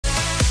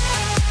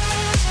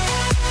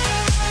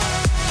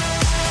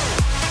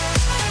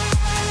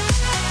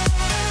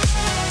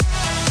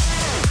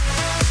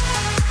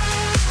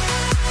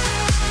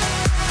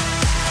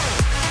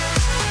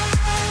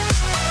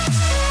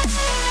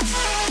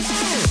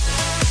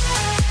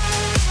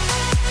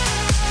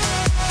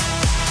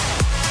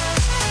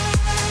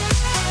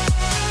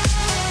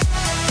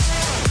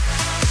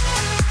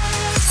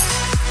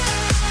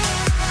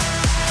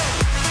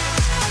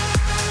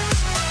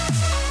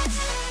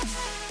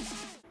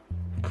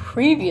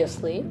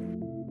Previously.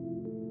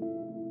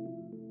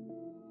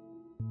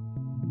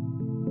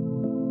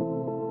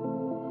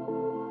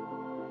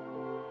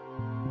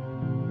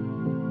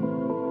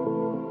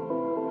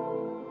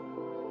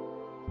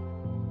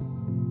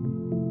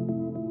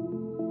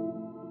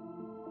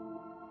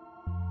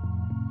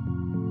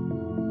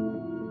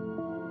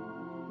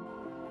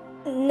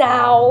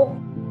 Now.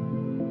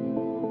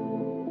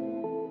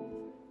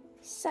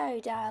 So,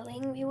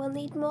 darling, we will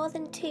need more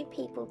than 2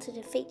 people to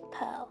defeat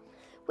Pearl,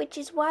 which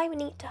is why we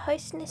need to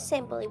host an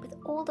assembly with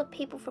all the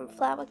people from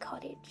Flower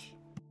Cottage.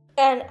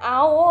 An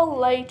hour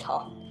later.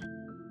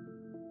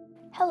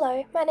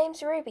 Hello, my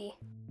name's Ruby.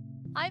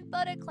 I'm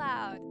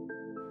Buttercloud.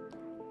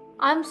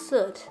 I'm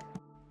Soot.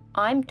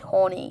 I'm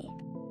Tawny.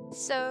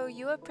 So,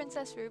 you are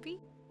Princess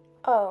Ruby?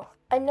 Oh,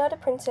 I'm not a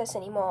princess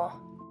anymore.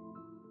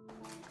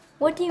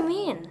 What do you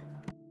mean?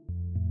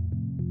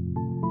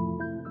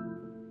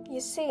 You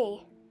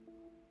see,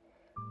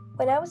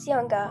 when I was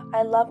younger,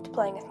 I loved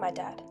playing with my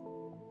dad.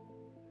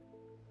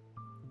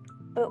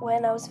 But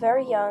when I was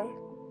very young,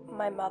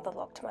 my mother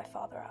locked my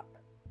father up.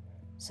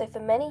 So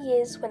for many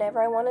years,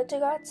 whenever I wanted to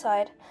go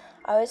outside,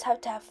 I always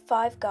had to have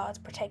 5 guards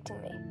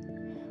protecting me.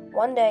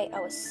 One day,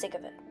 I was sick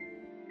of it.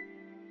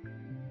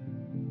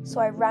 So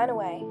I ran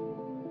away.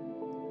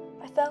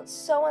 I felt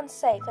so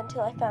unsafe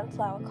until I found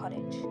Flower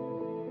Cottage.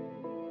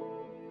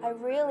 I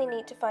really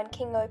need to find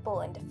King Opal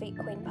and defeat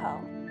Queen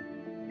Pearl.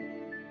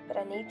 But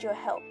I need your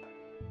help.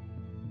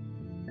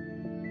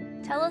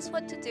 Tell us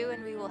what to do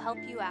and we will help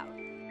you out.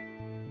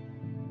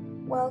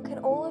 Well, can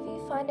all of you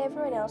find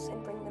everyone else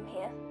and bring them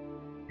here?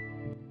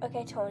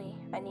 Okay, Tawny,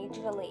 I need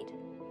you to lead.